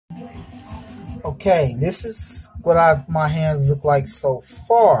Okay, this is what my hands look like so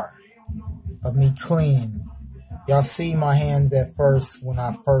far of me clean. Y'all see my hands at first when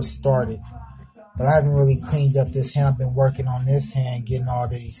I first started, but I haven't really cleaned up this hand. I've been working on this hand, getting all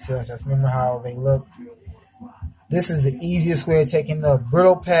these cells. Just remember how they look. This is the easiest way of taking a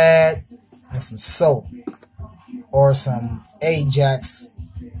brittle pad and some soap or some Ajax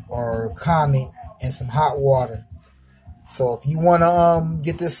or Comet and some hot water. So if you want to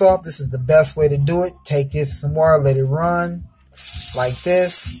get this off, this is the best way to do it. Take this some water, let it run like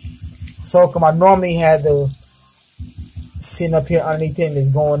this. Soak them. I normally had to sit up here underneath it and it's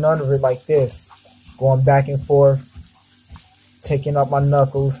going under it like this. Going back and forth. Taking up my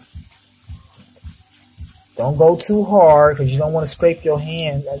knuckles. Don't go too hard because you don't want to scrape your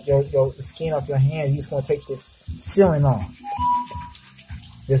hand, the skin off your hand. You just want to take this sealant off.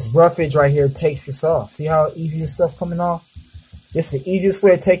 This roughage right here takes this off. See how easy this stuff coming off? This is the easiest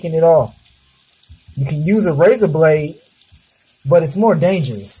way of taking it off. You can use a razor blade, but it's more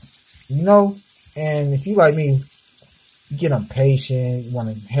dangerous, you know? And if you like me, you get impatient, you want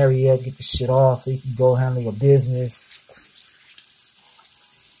to hurry up, get the shit off so you can go handle your business.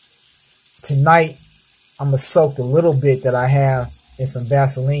 Tonight, I'm going to soak the little bit that I have in some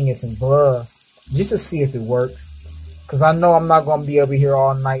Vaseline and some gloves just to see if it works. Because I know I'm not going to be over here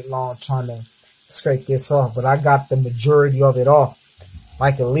all night long trying to scrape this off. But I got the majority of it off.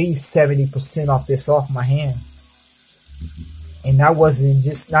 Like at least 70% off this off my hand. And that wasn't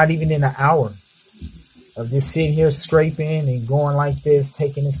just not even in an hour of just sitting here scraping and going like this,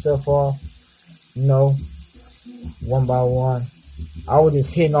 taking this stuff off. You know, one by one. I was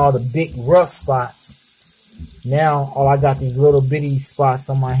just hitting all the big rough spots. Now, all I got these little bitty spots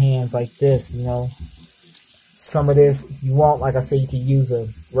on my hands like this, you know. Some of this, if you want, like I said, you can use a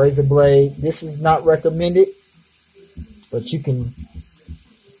razor blade. This is not recommended, but you can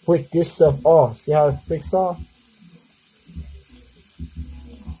flick this stuff off. See how it flicks off?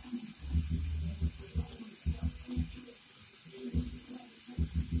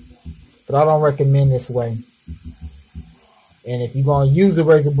 But I don't recommend this way. And if you're going to use a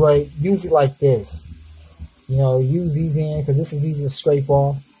razor blade, use it like this. You know, use these in because this is easy to scrape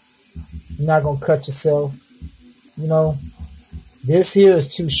off. You're not going to cut yourself. You know, this here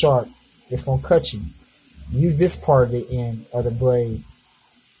is too sharp. It's going to cut you. Use this part of the end of the blade.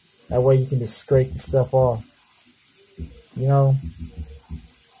 That way you can just scrape the stuff off. You know.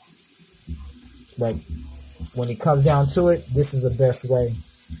 But when it comes down to it, this is the best way.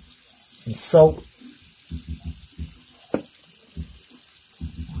 Some soap.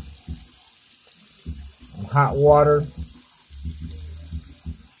 Some hot water.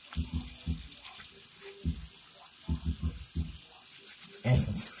 And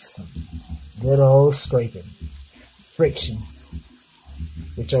some good old scraping. Friction.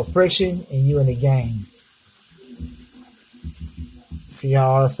 With your friction and you in the game. See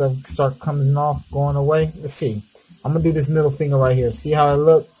how all that stuff start coming off, going away? Let's see. I'm going to do this middle finger right here. See how it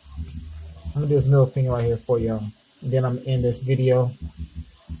look? I'm going to do this middle finger right here for y'all. And then I'm going to end this video.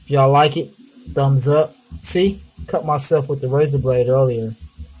 If y'all like it, thumbs up. See? Cut myself with the razor blade earlier.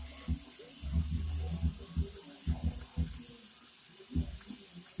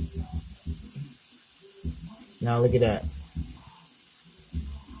 Now look at that.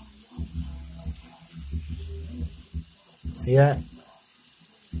 See that?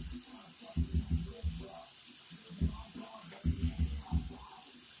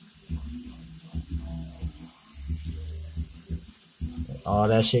 All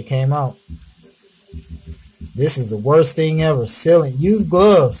that shit came out. This is the worst thing ever. Sealant. Use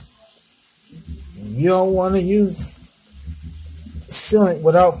gloves. You don't want to use sealant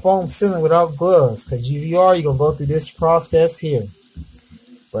without foam sealant without gloves, because you're going to go through this process here.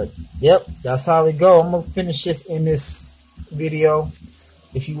 But yep, that's how it go. I'm going to finish this in this video.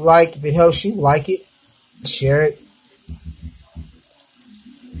 If you like, if it helps you, like it, share it,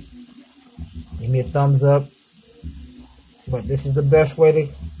 give me a thumbs up. But this is the best way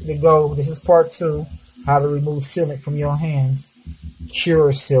to go. This is part 2, how to remove sealant from your hands. Cher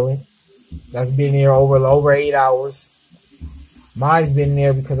sealant. That's been there over 8 hours. Mine's been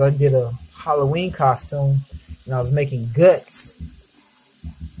there because I did a Halloween costume and I was making guts.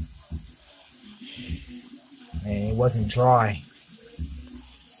 And it wasn't dry.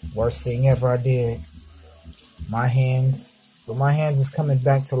 Worst thing ever I did. My hands is coming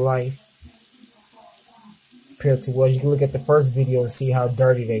back to life. Compared to what you can look at the first video and see how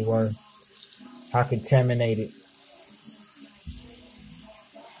dirty they were. How contaminated.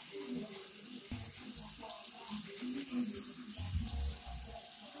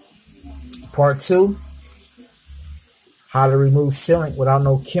 Part 2. how to remove sealant without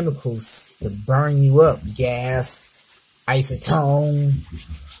no chemicals to burn you up. Gas, acetone,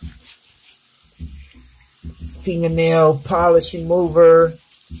 fingernail polish remover,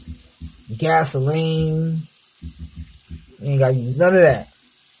 gasoline. You ain't gotta use none of that.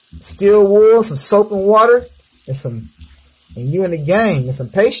 Steel wool, some soap and water, and you in the game, and some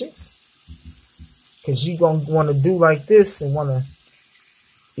patience. Cause you gonna wanna do like this and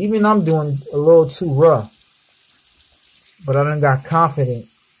even I'm doing a little too rough. But I done got confident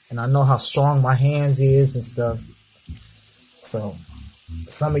and I know how strong my hands is and stuff. So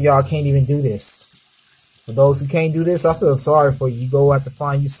some of y'all can't even do this. For those who can't do this, I feel sorry for you. You go have to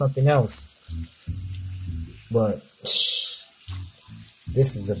find you something else. But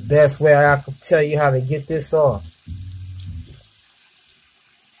this is the best way I can tell you how to get this off.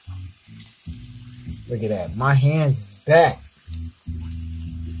 Look at that. My hands is back.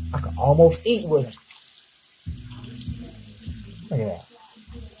 I can almost eat with it. Look at that.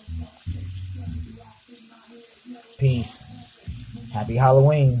 Peace. Happy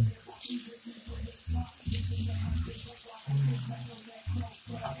Halloween.